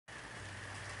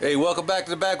Hey, welcome back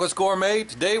to the Backwoods Gourmet.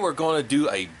 Today we're going to do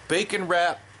a bacon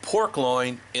wrap pork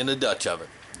loin in the Dutch oven.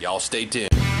 Y'all stay tuned.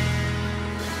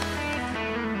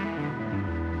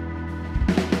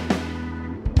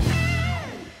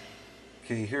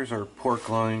 Okay, here's our pork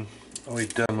loin. All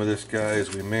we've done with this guy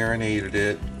is we marinated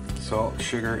it, salt,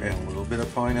 sugar, and a little bit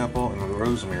of pineapple and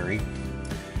rosemary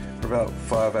for about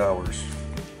 5 hours.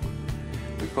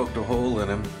 We poked a hole in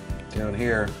him down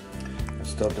here and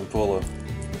stuffed him full of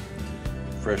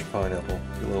fresh pineapple,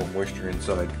 get a little moisture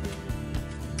inside,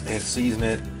 and season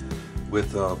it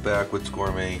with Backwoods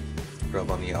Gourmet rub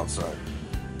on the outside.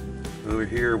 Over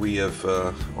here we have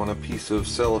on a piece of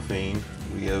cellophane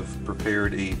we have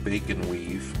prepared a bacon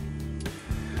weave.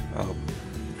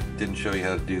 Didn't show you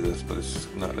how to do this, but it's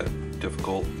not that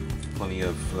difficult. Plenty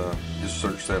of just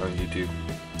search that on YouTube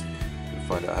to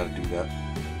find out how to do that.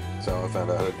 That's how I found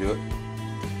out how to do it.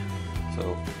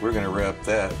 So we're going to wrap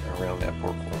that around that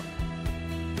pork loin.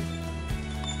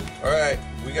 Alright,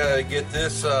 we gotta get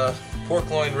this pork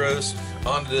loin roast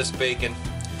onto this bacon,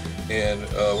 and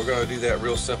we're gonna do that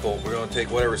real simple. We're gonna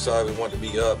take whatever side we want to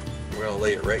be up, we're gonna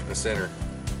lay it right in the center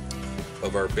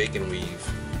of our bacon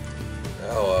weave.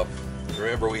 Now,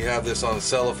 remember we have this on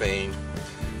cellophane,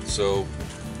 so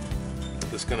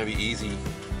it's gonna be easy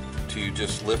to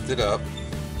just lift it up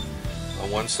on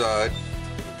one side,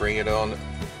 bring it on,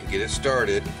 and get it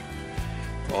started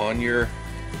on your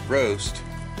roast.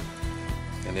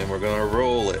 And then we're going to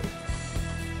roll it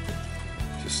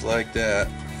just like that,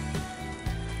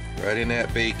 right in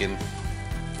that bacon,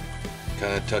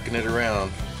 kind of tucking it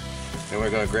around. Then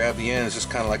we're going to grab the ends, just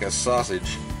kind of like a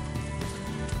sausage.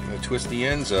 We're going to twist the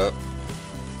ends up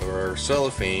of our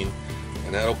cellophane,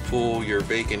 and that'll pull your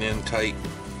bacon in tight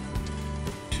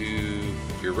to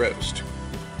your roast.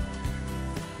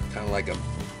 Kind of like a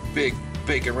big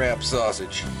bacon wrap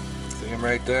sausage. See him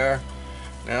right there?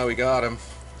 Now we got him.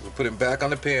 We'll put him back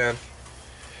on the pan,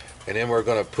 and then we're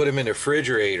going to put him in the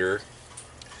refrigerator,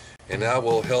 and that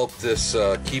will help this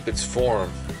keep its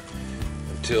form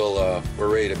until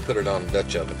we're ready to put it on the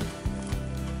Dutch oven.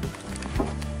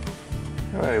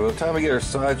 Alright, well, time to get our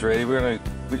sides ready. We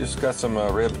just got some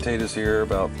red potatoes here,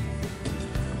 about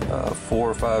 4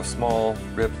 or 5 small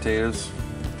red potatoes.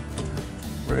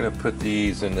 We're going to put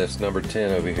these in this number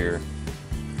 10 over here.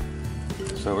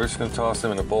 So we're just going to toss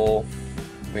them in a bowl.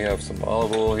 We have some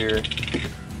olive oil here.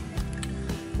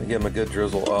 We give them a good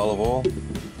drizzle of olive oil.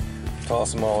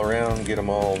 Toss them all around and get them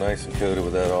all nice and coated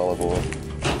with that olive oil.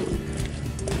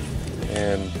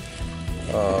 And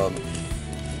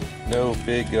no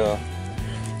big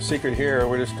secret here.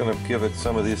 We're just going to give it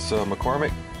some of this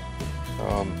McCormick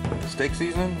steak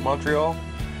seasoning, Montreal,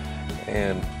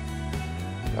 and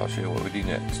I'll show you what we do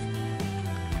next.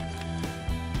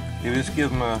 You just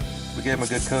give them we gave them a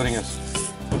good coating of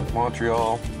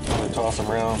Montreal, and toss them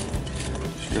around,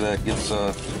 sure that gets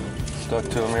stuck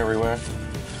to them everywhere.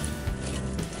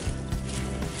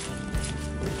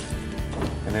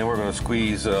 And then we're going to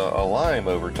squeeze a lime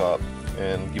over top,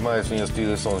 and you might have seen us do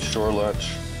this on shore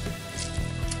lunch.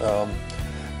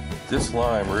 This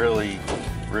lime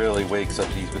really wakes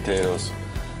up these potatoes.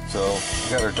 So we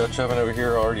got our Dutch oven over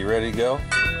here already ready to go,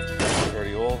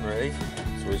 already oiled and ready.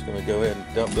 So we're just going to go ahead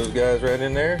and dump those guys right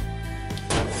in there.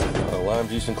 Lime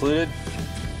juice included,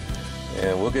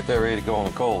 and we'll get that ready to go on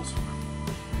the coals.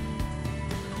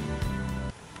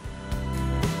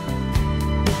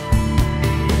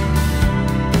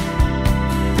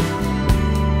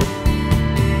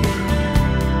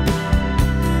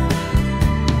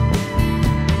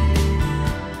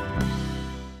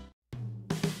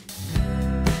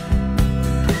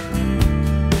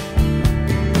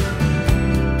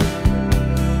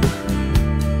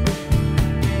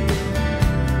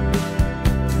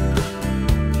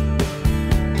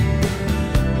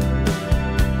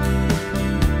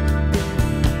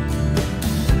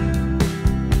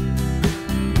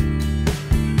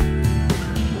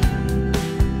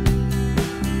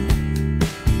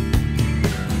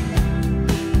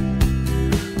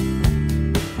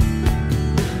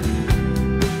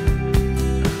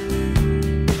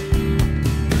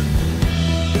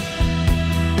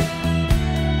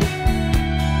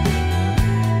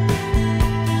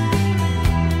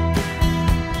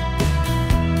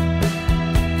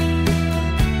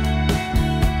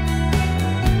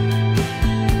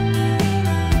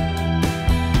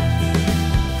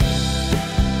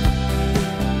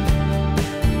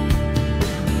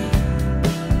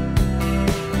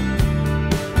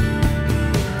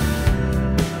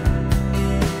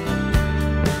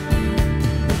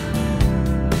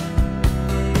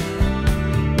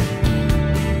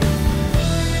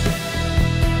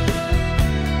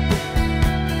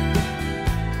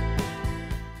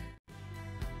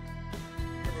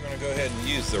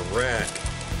 we use the rack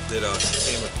that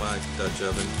came with my Dutch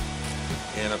oven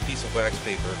and a piece of wax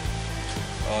paper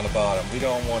on the bottom. We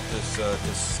don't want this to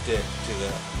stick to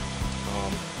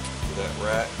that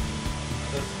rack.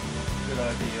 That's a good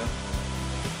idea.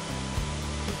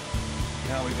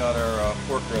 Now we got our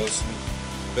pork roast.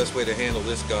 The best way to handle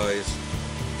this guy is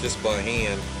just by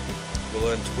hand.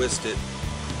 We'll untwist it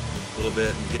a little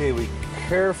bit. Okay, we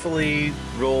carefully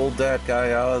rolled that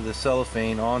guy out of the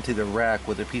cellophane onto the rack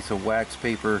with a piece of wax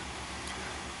paper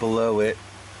below it.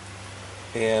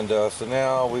 And so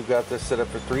now we've got this set up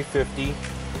for 350.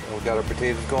 And we've got our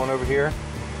potatoes going over here.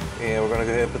 And we're going to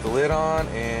go ahead and put the lid on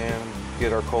and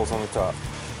get our coals on the top.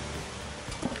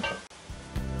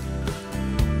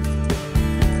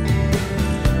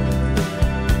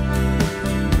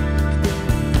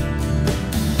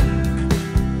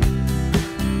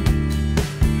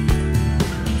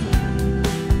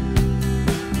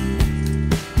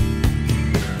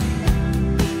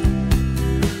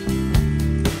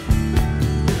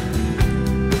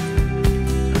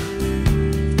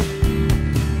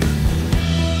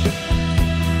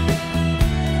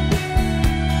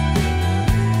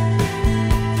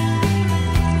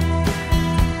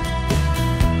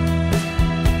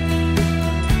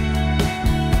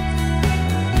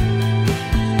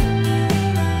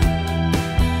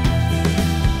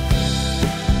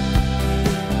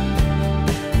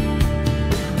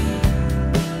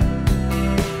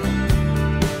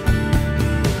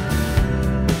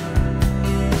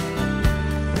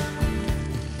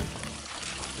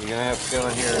 You're going to have to go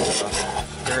in here and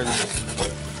stir these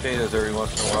potatoes every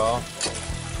once in a while.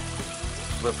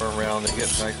 Flip them around, they get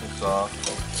nice and soft.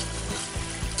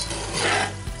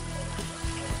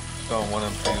 Don't want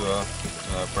them to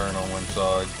burn on one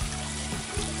side.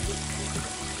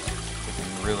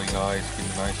 Looking really nice,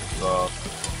 getting nice and soft.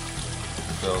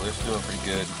 So this is doing pretty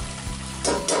good.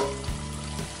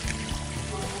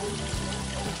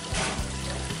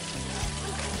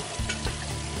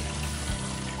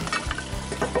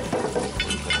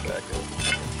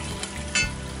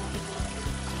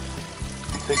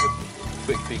 Take a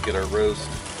quick peek at our roast.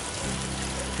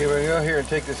 Okay, we're going to go here and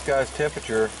take this guy's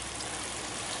temperature.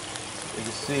 You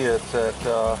can see it's at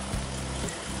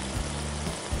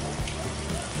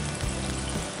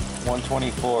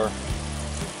 124.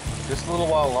 Just a little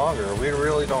while longer. We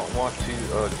really don't want to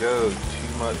go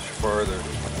too much further.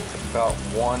 About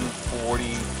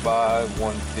 145,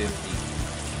 150.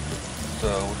 So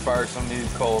we fire some new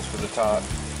coals for the top.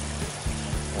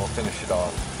 We'll finish it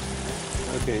off.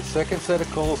 Okay, second set of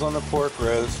coals on the pork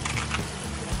roast.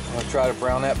 I'm going to try to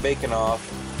brown that bacon off,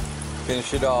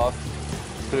 finish it off,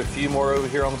 put a few more over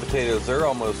here on the potatoes. They're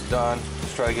almost done.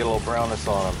 Just try to get a little brownness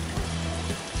on them.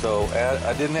 So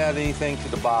I didn't add anything to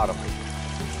the bottom,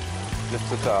 just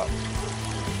the top.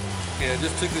 Okay, I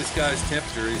just took this guy's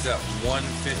temperature. He's at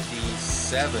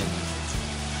 157.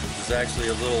 It's actually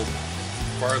a little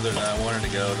farther than I wanted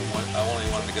to go. I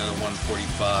only wanted to go to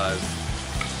 145.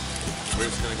 We're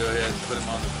just going to go ahead and put them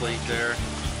on the plate there.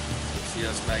 See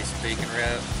us nice bacon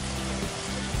wrap.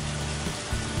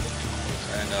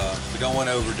 And we don't want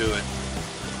to overdo it.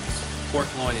 Pork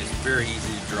loin is very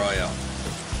easy to dry out.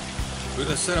 We're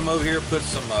going to set them over here, put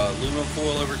some aluminum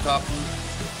foil over top of them,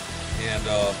 and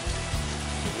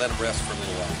let them rest for a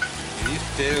little while. And these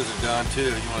potatoes are done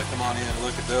too. You want to come on in and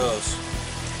look at those.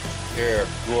 They're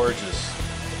gorgeous.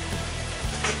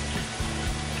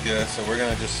 Good, so we're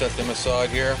going to just set them aside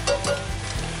here.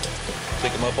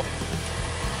 Take them up.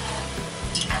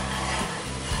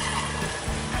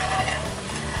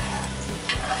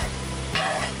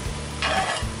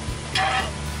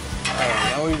 Alright,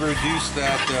 now we've reduced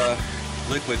that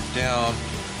liquid down,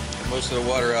 and most of the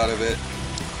water out of it.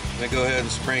 I'm going to go ahead and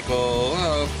sprinkle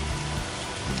a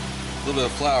little bit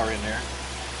of flour in there.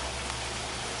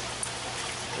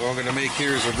 What we're going to make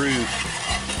here is a roux.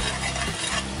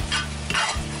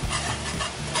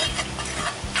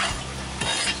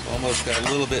 Almost got a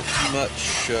little bit too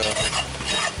much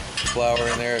flour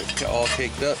in there. It's all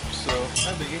caked up, so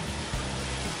not biggie.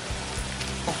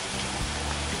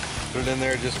 Put it in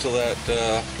there just till that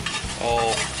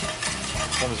all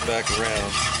comes back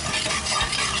around.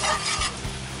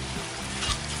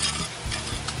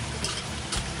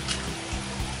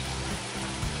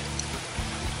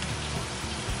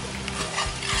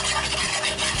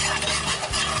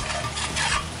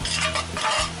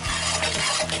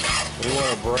 We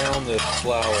want to brown this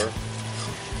flour.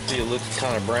 See, it looks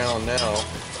kind of brown now.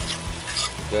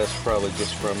 That's probably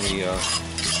just from the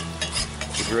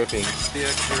dripping. The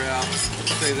extra out.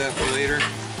 We'll save that for later.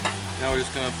 Now we're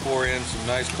just going to pour in some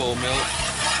nice cold milk.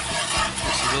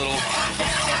 Just a little.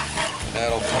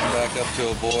 That'll come back back up to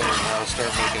a boil, and now we'll start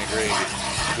making a gravy.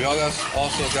 We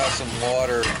also got some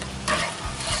water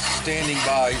standing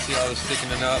by. You see how it's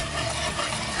thickening up?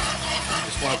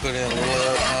 Just want to put in a little at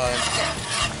a time.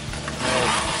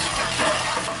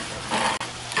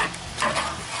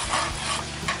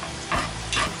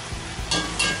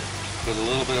 Put a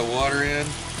little bit of water in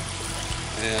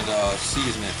and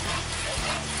season it.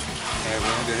 Alright, we're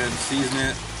going to go ahead and season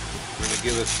it. We're going to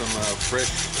give it some fresh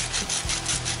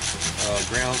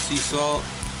ground sea salt.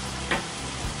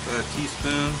 About a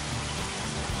teaspoon.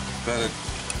 About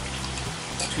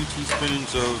 2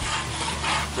 teaspoons of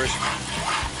fresh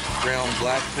ground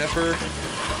black pepper.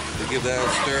 To give that a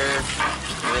stir.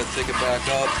 Let it thicken back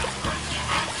up.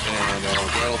 And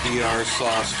that'll be our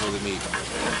sauce for the meat.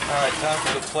 Alright, time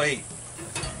for the plate.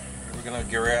 We're going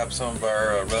to grab some of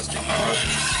our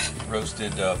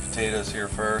roasted potatoes here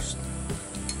first.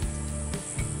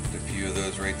 Put a few of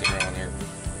those right there on there.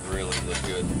 Really look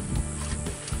good.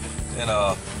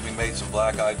 And we made some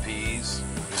black-eyed peas.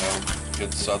 You know,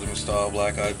 good southern style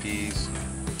black-eyed peas.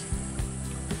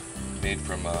 Made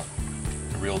from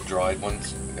real dried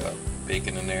ones. We got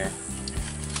bacon in there.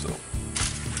 So,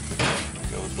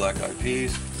 go with black-eyed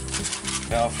peas.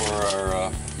 Now for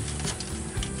our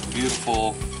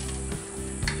beautiful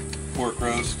pork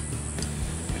roast.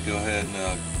 Go ahead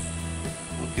and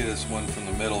we'll get us one from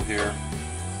the middle here.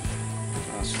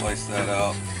 Slice that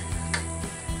out.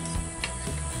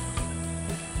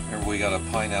 Remember, we got a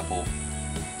pineapple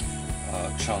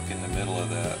chunk in the middle of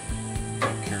that.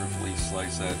 Carefully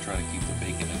slice that, try to keep the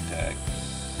bacon intact.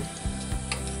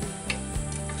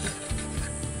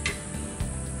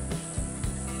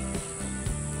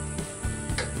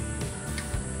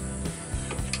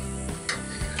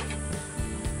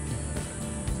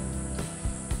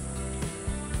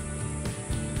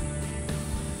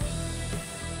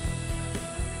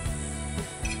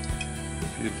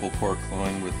 Beautiful pork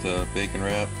loin with bacon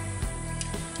wrap.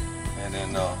 And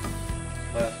then last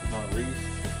but not least,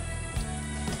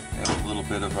 have a little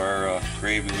bit of our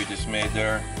gravy we just made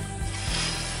there.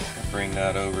 Bring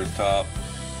that over the top,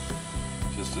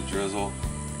 just a drizzle.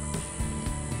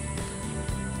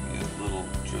 Get a little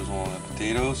drizzle on the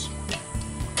potatoes.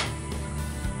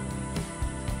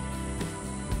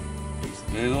 Piece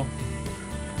of basil,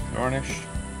 garnish.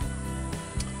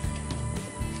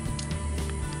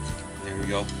 There we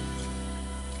go.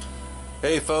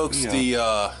 Hey folks,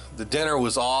 the dinner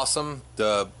was awesome.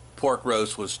 The pork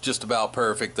roast was just about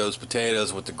perfect. Those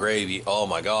potatoes with the gravy, oh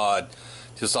my god,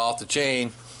 just off the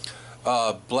chain.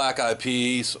 Black-eyed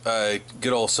peas,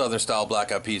 good old southern style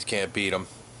black-eyed peas, can't beat them.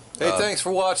 Hey, thanks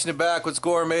for watching the Backwoods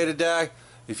Gourmet today.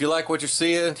 If you like what you're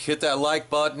seeing, hit that like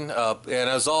button. And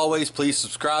as always, please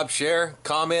subscribe, share,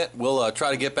 comment. We'll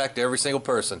try to get back to every single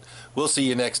person. We'll see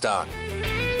you next time.